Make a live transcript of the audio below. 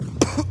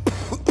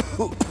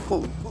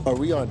Are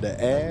we on the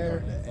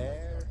air?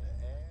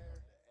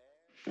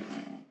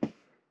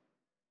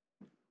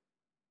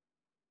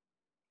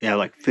 Yeah,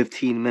 like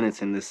 15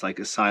 minutes in this like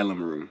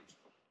asylum room.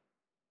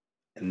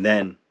 And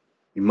then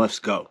we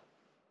must go.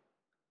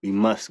 We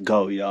must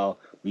go, y'all.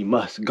 We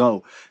must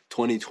go.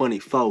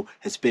 2024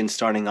 has been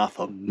starting off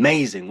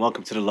amazing.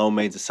 Welcome to the Low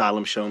Main's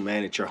Asylum Show,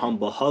 man. It's your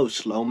humble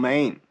host, Low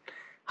Main.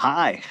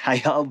 Hi, how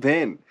y'all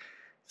been?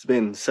 It's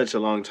been such a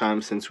long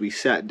time since we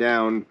sat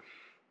down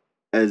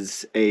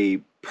as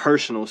a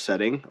personal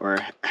setting or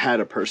had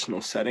a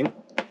personal setting.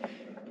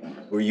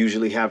 We're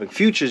usually having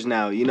futures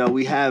now. You know,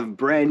 we have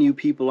brand new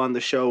people on the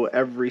show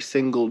every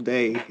single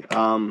day.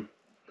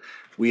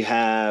 We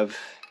have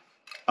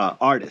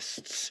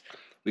artists.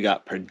 We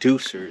got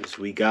producers.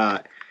 We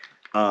got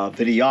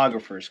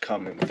videographers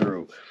coming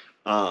through.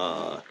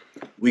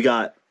 We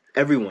got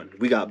everyone.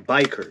 We got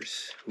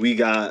bikers. We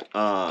got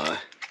the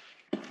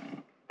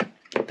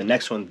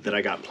next one that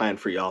I got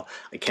planned for y'all.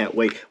 I can't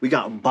wait. We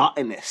got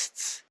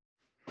botanists.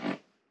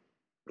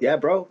 Yeah,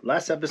 bro.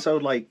 Last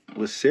episode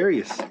was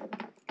serious.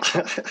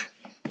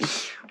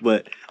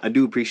 But I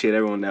do appreciate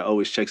everyone that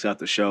always checks out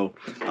the show.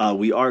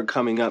 We are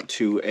coming up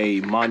to a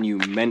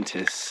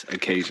monumentous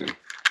occasion.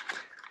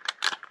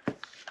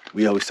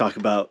 We always talk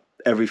about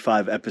every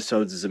 5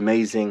 episodes is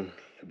amazing,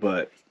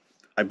 but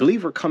I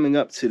believe we're coming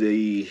up to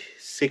the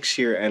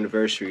 6-year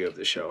anniversary of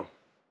the show.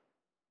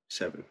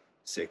 7,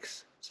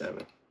 6,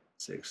 7,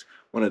 6.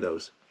 One of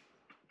those.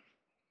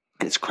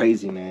 It's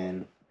crazy,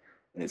 man.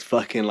 And it's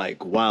fucking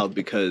wild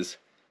because...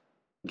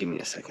 Give me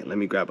a second. Let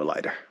me grab a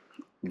lighter.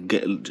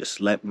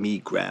 Just let me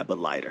grab a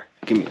lighter.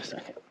 Give me a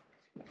second.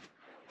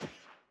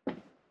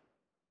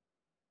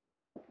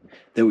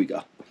 There we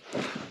go.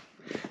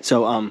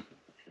 So,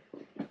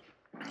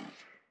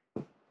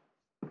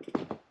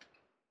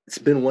 it's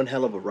been one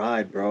hell of a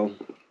ride, bro.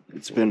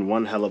 It's been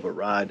one hell of a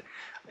ride.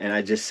 And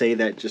I just say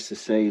that just to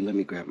say, let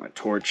me grab my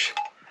torch.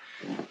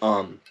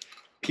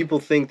 People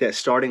think that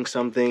starting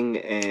something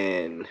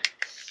and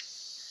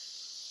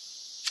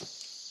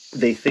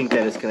they think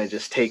that it's going to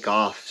just take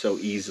off so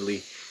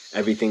easily.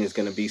 Everything is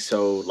going to be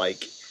so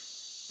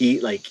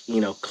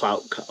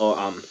clout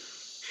or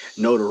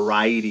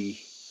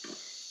notoriety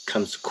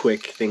comes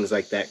quick. Things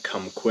like that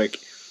come quick.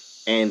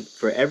 And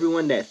for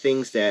everyone that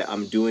thinks that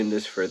I'm doing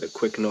this for the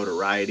quick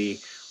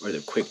notoriety or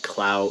the quick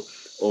clout,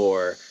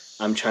 or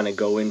I'm trying to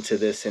go into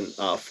this and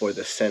for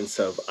the sense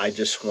of I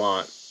just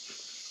want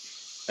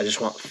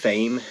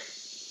fame.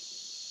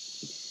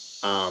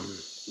 I'm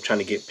trying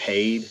to get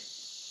paid.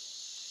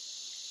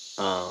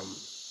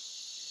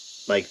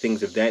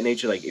 Things of that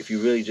nature. If you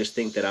really just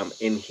think that I'm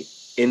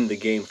in the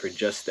game for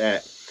just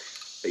that,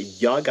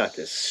 y'all got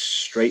this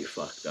straight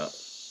fucked up.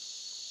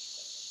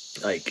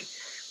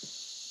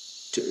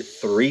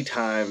 3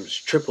 times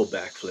triple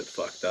backflip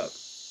fucked up.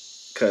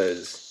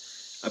 Because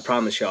I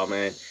promise y'all,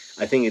 man,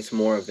 I think it's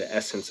more of the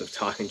essence of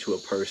talking to a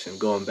person,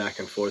 going back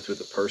and forth with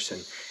a person,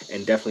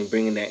 and definitely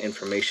bringing that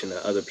information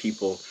to other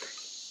people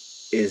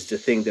is the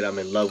thing that I'm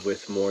in love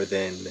with more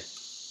than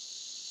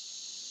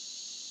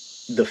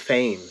the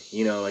fame.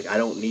 I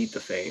don't need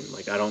the fame.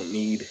 I don't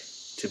need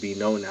to be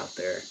known out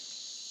there.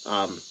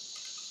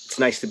 It's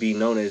nice to be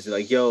known as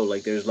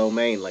there's Low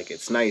Main.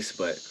 It's nice,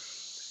 but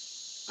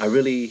I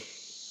really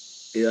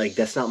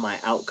that's not my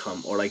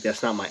outcome, or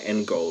that's not my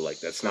end goal.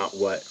 That's not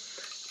what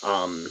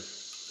I'm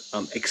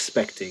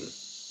expecting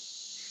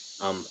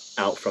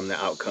out from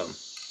the outcome.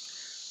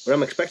 What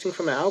I'm expecting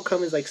from the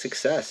outcome is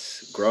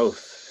success,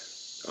 growth,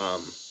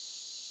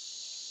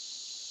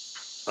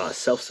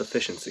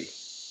 self-sufficiency.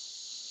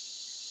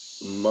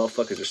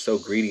 Motherfuckers are so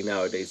greedy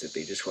nowadays that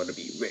they just want to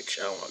be rich.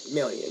 I want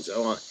millions.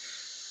 I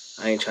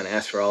ain't trying to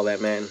ask for all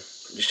that, man.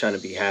 I'm just trying to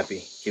be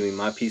happy. Give me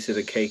my piece of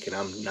the cake and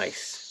I'm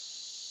nice.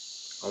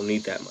 I don't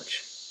need that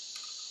much.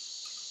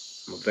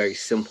 I'm a very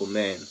simple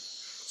man.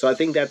 So I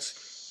think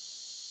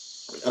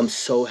I'm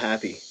so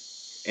happy.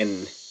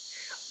 And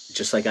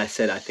just like I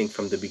said, I think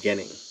from the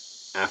beginning,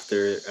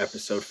 after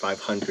episode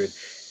 500,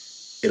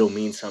 it'll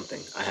mean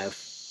something.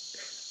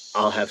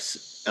 I'll have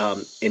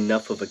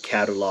enough of a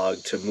catalog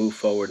to move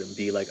forward and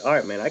be all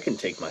right, man, I can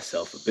take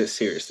myself a bit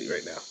seriously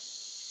right now.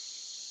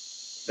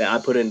 That I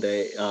put in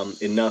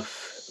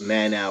enough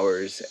man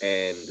hours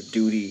and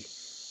duty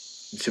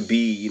to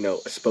be, a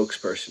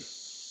spokesperson,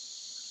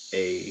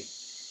 a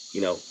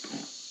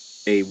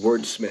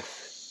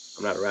wordsmith.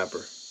 I'm not a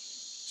rapper.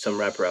 Some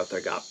rapper out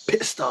there got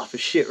pissed off as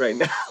shit right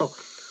now.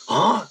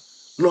 Huh?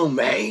 Low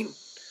Main?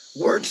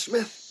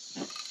 Wordsmith?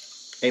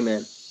 Hey,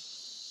 man.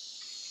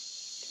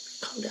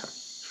 Calm down.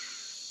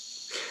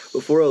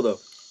 But for real, though,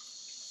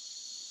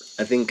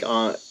 I think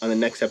on the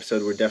next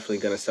episode, we're definitely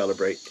going to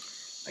celebrate.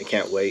 I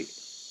can't wait.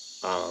 It's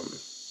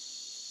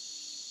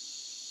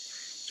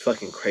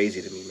fucking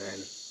crazy to me,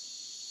 man.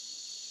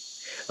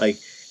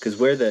 Because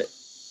where the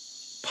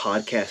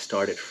podcast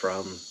started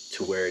from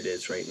to where it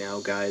is right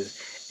now, guys,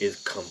 is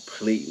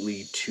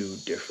completely 2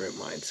 different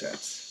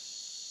mindsets.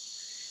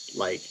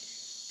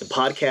 The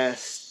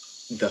podcast,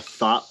 the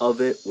thought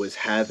of it was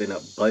having a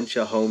bunch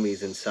of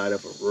homies inside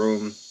of a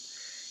room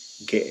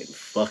getting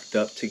fucked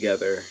up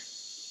together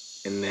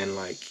and then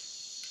like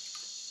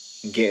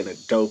getting a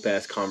dope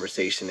ass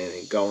conversation in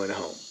and going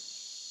home.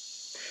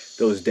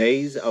 Those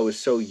days I was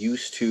so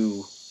used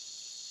to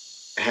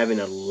having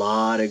a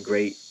lot of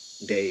great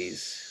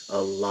days,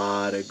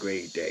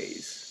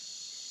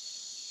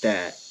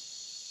 that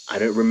I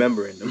didn't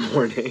remember in the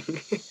morning.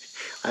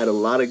 I had a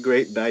lot of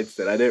great nights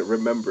that I didn't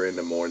remember in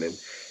the morning.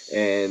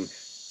 And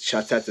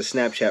shouts out to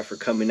Snapchat for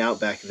coming out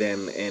back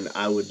then. And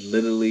I would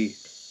literally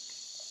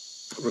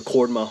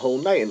record my whole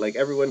night. And like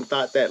everyone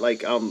thought that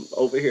like I'm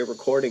over here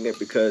recording it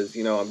because,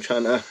 you know, I'm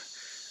trying to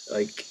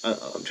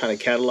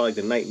catalog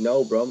the night.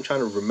 No, bro, I'm trying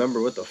to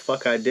remember what the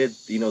fuck I did,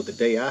 you know, the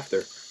day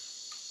after.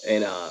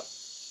 And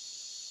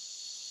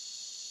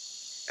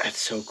that's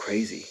so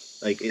crazy.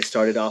 Like it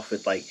started off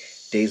with like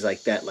days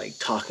like that, like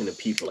talking to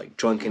people, like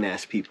drunken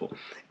ass people.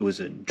 It was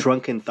a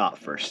drunken thought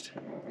first.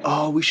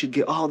 Oh, we should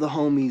get all the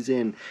homies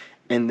in.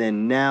 And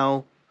then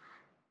now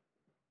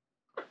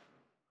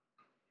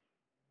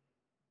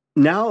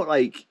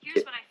like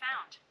Here's what I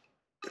found.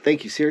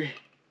 Thank you, Siri.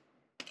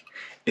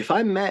 If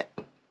I met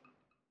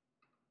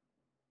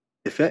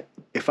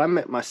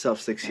myself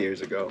 6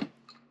 years ago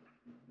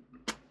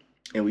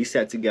and we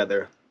sat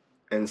together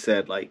and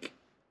said like,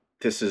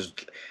 this is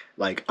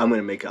like, I'm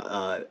gonna make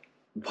a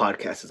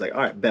podcast. It's like,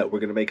 all right, bet we're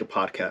gonna make a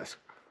podcast.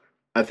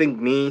 I think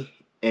me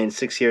and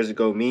 6 years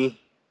ago me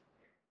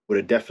would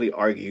have definitely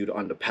argued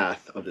on the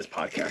path of this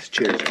podcast.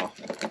 Cheers, y'all.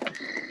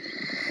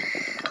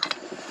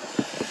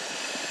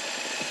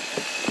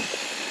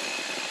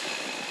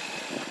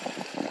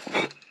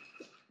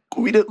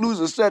 We didn't lose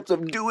a sense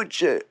of doing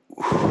shit.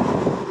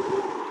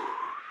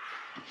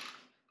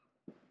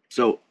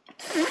 So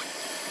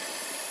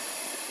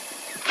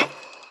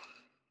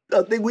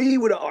I think we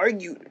would have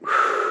argued.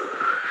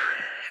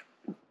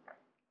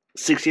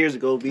 6 years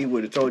ago, we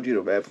would have told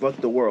you, man, fuck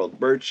the world,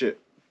 bird shit.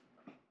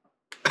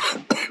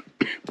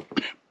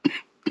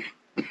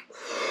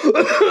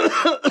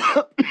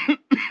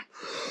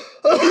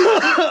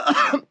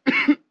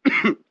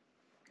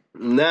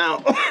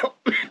 Now,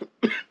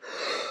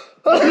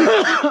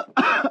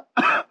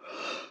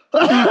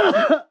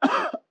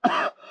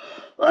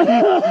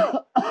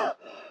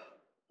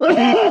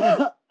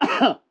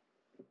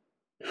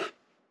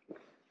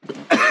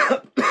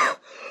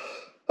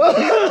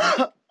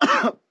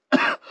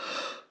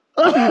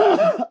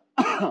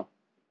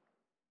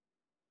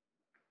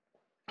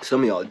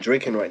 some of y'all are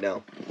drinking right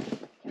now.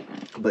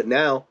 But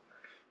now,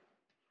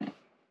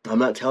 I'm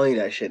not telling you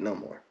that shit no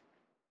more.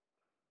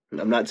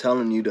 I'm not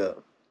telling you to,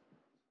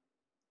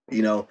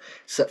 you know,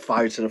 set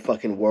fire to the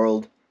fucking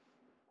world,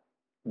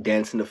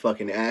 dance in the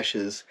fucking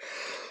ashes.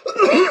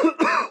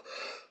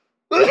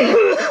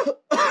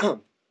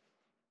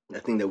 I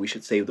think that we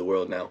should save the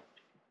world now.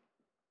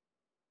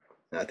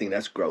 And I think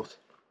that's growth.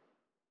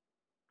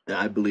 And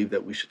I believe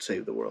that we should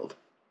save the world.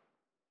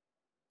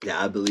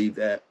 Yeah, I believe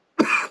that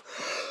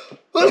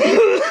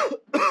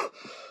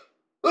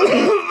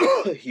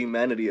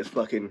humanity is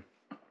fucking,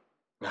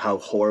 how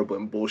horrible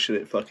and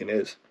bullshit it fucking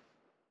is,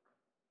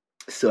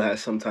 still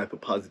has some type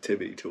of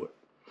positivity to it.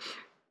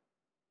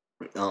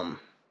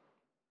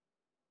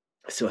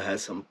 Still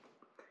has some,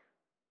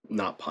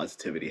 not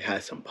positivity,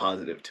 has some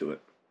positive to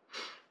it.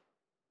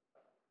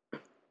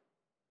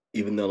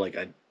 Even though like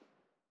I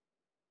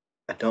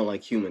don't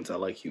like humans, I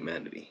like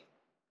humanity.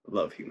 I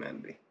love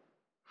humanity.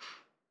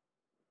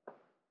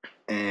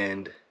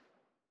 And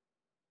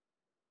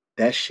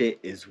that shit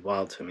is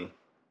wild to me.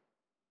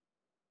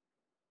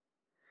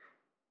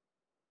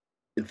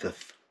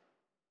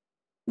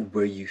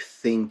 Where you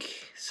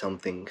think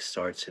something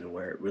starts and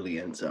where it really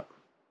ends up.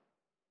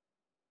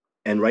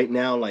 And right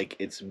now, like,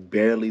 it's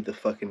barely the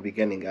fucking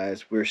beginning,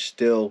 guys. We're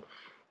still,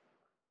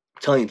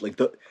 I'm telling you, like,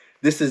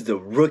 this is the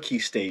rookie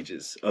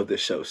stages of the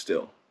show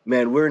still.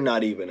 Man, we're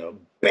not even a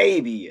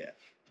baby yet.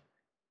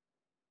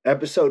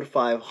 Episode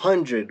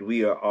 500,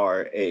 we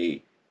are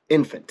a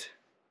infant.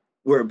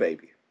 We're a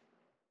baby.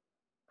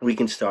 We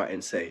can start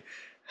and say,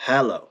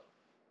 hello.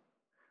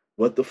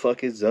 What the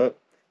fuck is up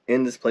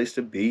in this place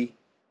to be?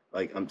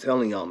 Like, I'm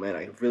telling y'all, man,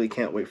 I really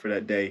can't wait for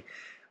that day.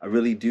 I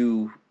really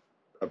do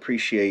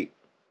appreciate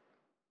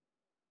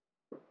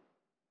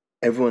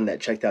everyone that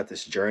checked out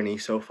this journey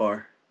so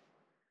far.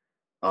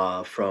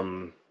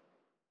 From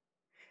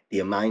the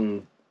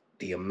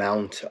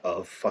amount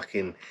of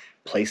fucking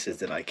places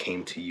that I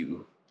came to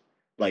you.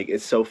 Like,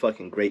 it's so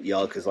fucking great,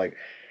 y'all, because, like,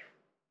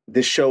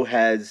 this show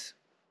has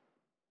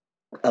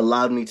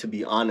allowed me to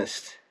be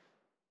honest.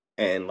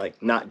 And,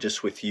 like, not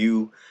just with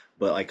you,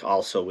 but, like,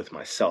 also with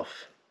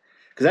myself.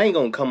 Because I ain't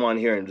gonna come on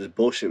here and just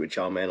bullshit with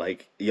y'all, man.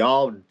 Like,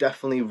 y'all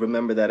definitely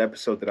remember that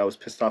episode that I was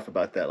pissed off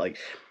about that. Like,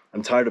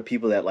 I'm tired of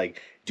people that,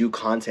 like, do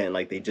content,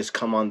 like, they just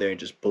come on there and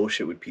just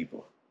bullshit with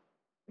people.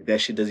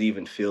 That shit doesn't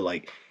even feel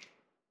like,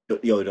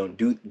 yo,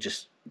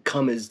 just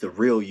come as the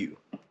real you.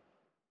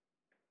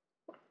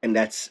 And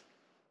that's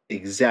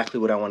exactly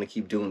what I want to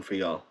keep doing for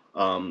y'all.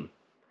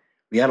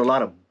 We had a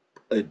lot of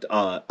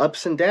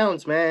ups and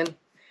downs, man.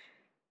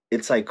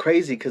 It's, like,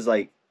 crazy, because,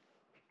 like,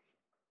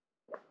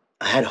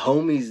 I had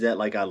homies that,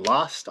 like, I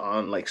lost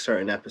on, like,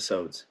 certain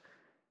episodes.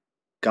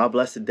 God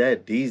Bless the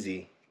Dead,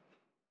 DZ,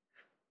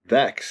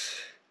 Vex,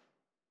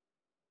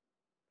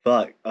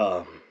 fuck,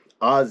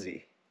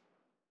 Ozzy.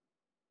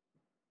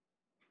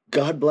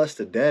 God Bless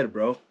the Dead,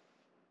 bro.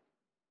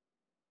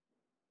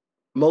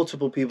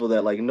 Multiple people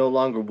that like no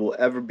longer will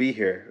ever be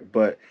here,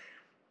 but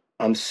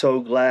I'm so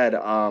glad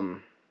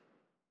I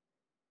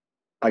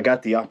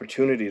got the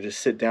opportunity to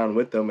sit down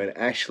with them and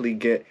actually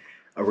get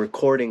a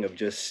recording of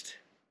just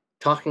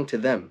talking to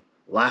them,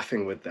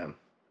 laughing with them,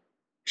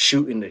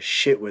 shooting the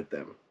shit with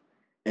them.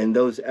 And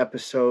those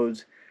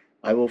episodes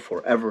I will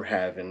forever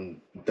have, and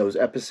those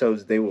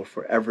episodes they will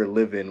forever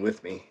live in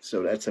with me.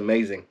 So that's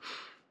amazing.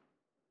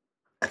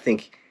 I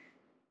think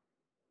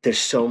there's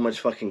so much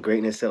fucking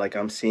greatness that like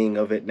I'm seeing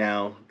of it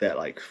now that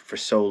like for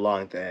so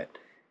long that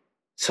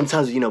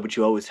sometimes but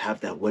you always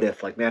have that what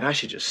if, like, man, I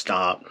should just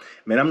stop.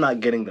 Man, I'm not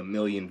getting the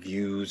 1,000,000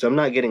 views. I'm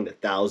not getting the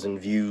 1,000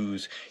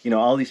 views.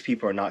 All these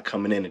people are not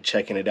coming in and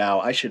checking it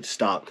out. I should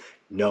stop.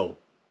 No. I'm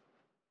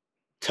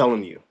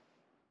telling you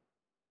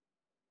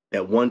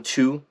that one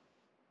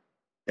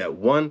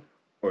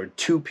or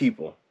two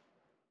people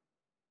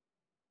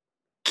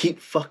keep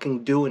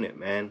fucking doing it,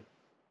 man.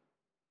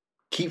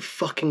 Keep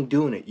fucking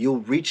doing it. You'll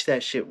reach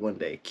that shit one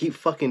day. Keep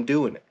fucking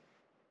doing it.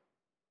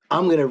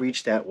 I'm gonna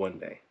reach that one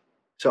day.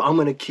 So I'm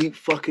gonna keep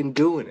fucking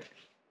doing it.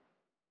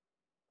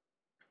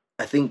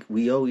 I think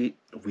we owe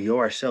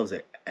ourselves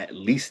at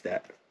least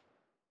that.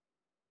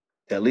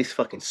 To at least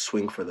fucking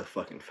swing for the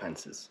fucking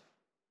fences.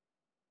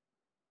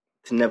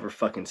 To never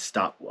fucking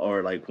stop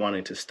or like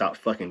wanting to stop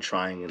fucking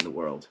trying in the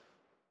world.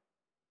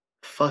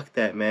 Fuck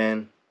that, man.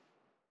 I'm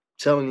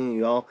telling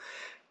you, y'all,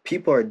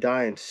 people are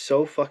dying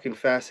so fucking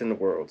fast in the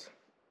world.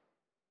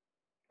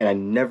 And I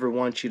never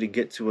want you to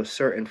get to a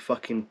certain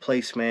fucking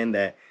place, man,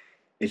 that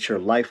it's your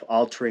life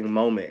altering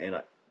moment. And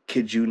I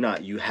kid you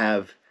not, you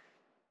have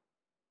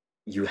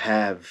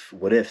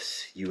what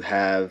ifs. You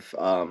have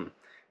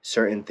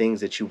certain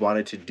things that you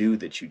wanted to do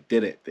that you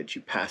didn't, that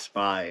you passed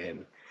by,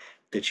 and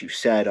that you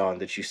sat on,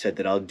 that you said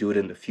that I'll do it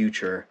in the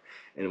future.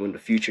 And when the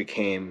future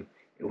came,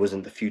 it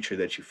wasn't the future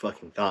that you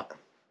fucking thought. I'm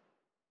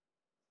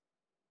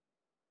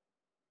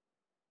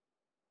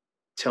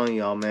telling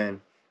y'all, man,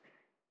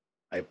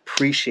 I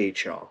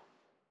appreciate y'all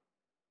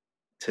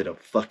to the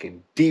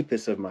fucking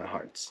deepest of my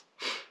hearts.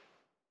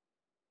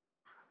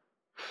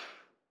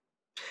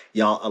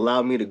 Y'all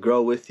allowed me to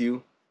grow with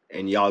you,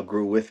 and y'all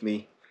grew with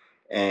me,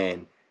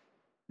 and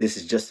this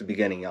is just the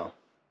beginning, y'all.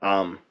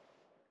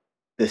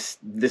 This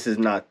is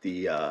not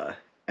the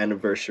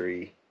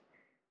anniversary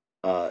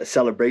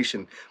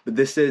celebration, but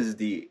this is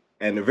the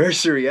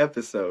anniversary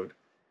episode.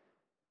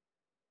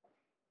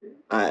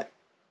 I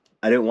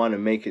didn't want to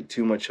make it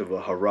too much of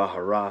a hurrah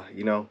hurrah,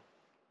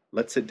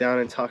 Let's sit down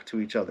and talk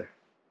to each other.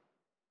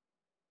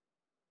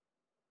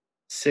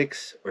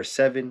 6 or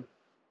 7,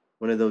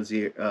 one of those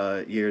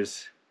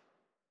years,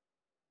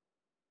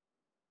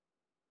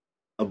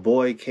 a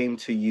boy came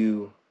to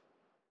you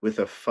with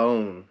a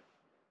phone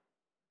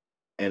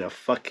and a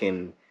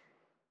fucking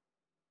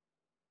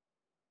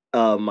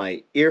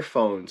my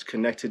earphones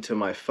connected to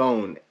my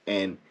phone,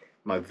 and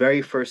my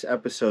very first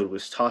episode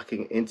was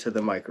talking into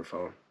the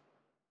microphone.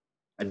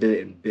 I did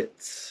it in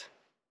bits.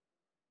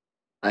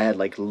 I had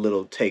like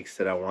little takes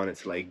that I wanted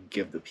to like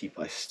give the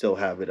people. I still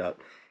have it up.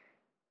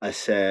 I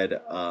said,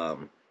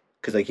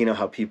 because like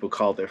how people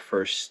call their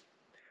first,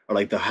 or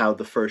like how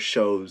the first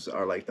shows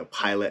are like the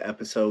pilot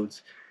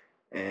episodes,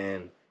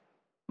 and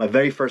my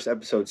very first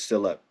episode's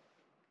still up.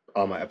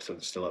 All my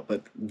episodes are still up,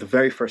 but the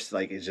very first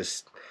like is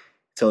just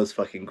still is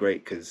fucking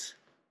great because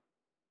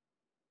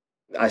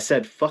I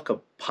said fuck a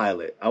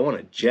pilot, I want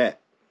a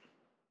jet,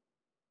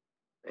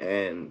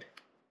 and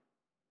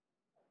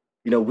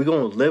we're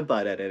gonna live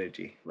by that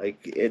energy. Like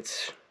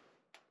it's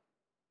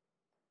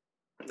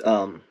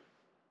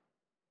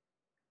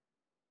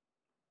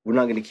we're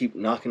not gonna keep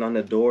knocking on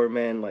the door,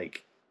 man.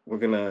 Like we're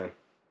gonna,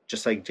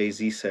 just like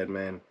Jay-Z said,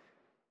 man,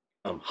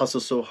 hustle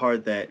so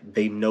hard that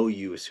they know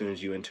you as soon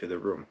as you enter the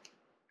room.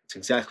 It's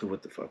exactly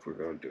what the fuck we're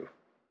gonna do.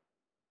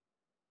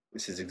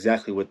 This is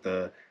exactly what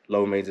the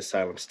Low Main's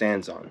Asylum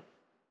stands on.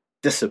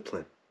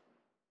 Discipline.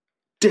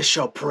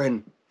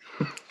 Discipline.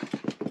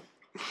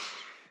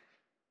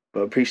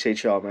 But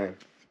appreciate y'all, man.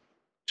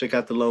 Check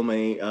out the Low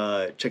Main,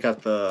 check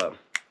out the,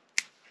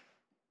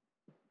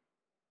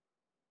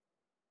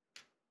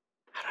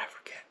 how did I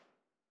forget?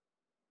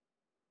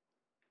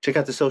 Check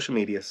out the social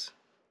medias.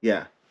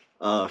 Yeah.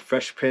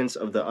 Fresh Prince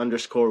of the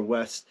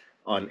 _West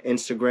on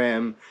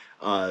Instagram,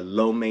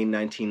 Low Main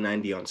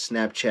 1990 on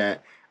Snapchat,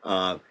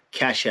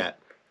 Cash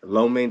App,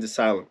 Low Main's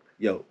Asylum.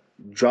 Yo,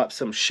 drop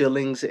some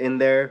shillings in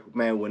there,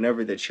 man,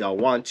 whenever that y'all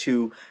want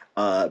to,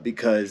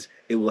 because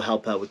it will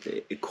help out with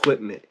the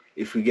equipment.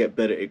 If we get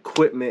better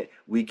equipment,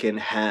 we can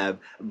have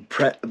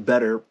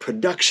better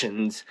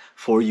productions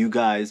for you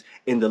guys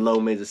in the Low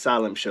Main's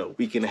Asylum show.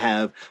 We can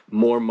have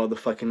more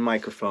motherfucking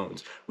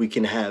microphones. We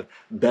can have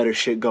better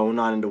shit going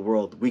on in the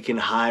world. We can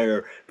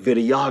hire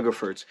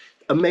videographers.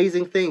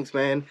 Amazing things,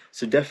 man.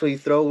 So definitely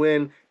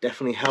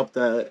definitely help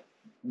the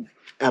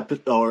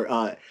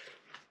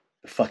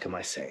fuck am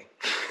I saying?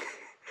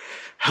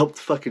 help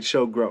the fucking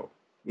show grow.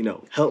 You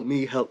know, help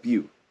me, help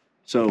you.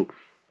 So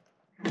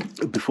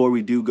before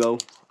we do go,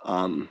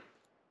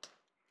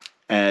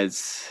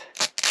 as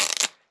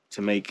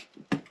to make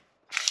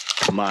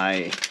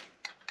my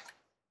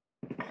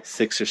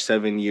 6 or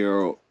 7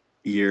 year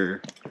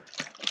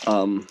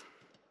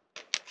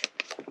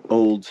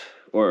old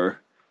or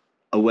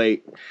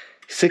away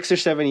 6 or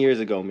 7 years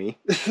ago me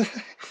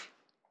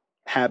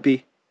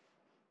happy,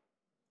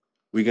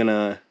 we're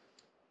gonna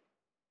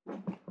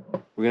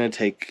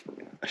take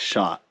a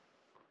shot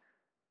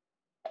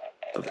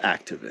of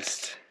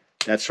Activist.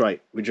 That's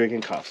right, we're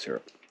drinking cough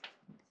syrup.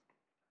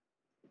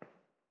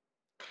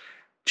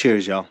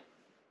 Cheers, y'all.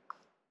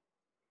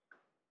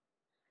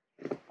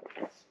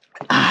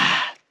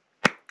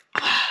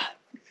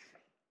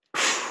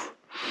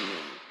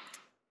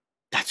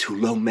 That's who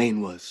Lo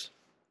Mein was.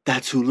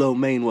 That's who Lo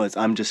Mein was.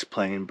 I'm just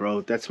playing,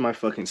 bro. That's my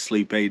fucking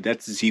sleep aid.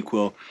 That's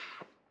ZzzQuil.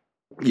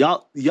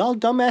 Y'all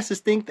dumbasses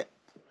think that...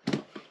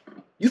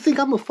 You think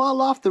I'm gonna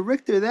fall off the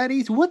Richter that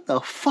easy? What the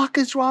fuck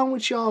is wrong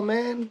with y'all,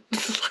 man?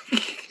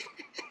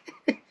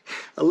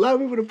 Allow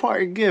me with a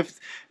parting gift.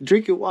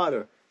 Drink your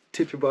water.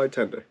 Tip your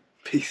bartender.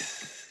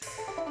 Peace.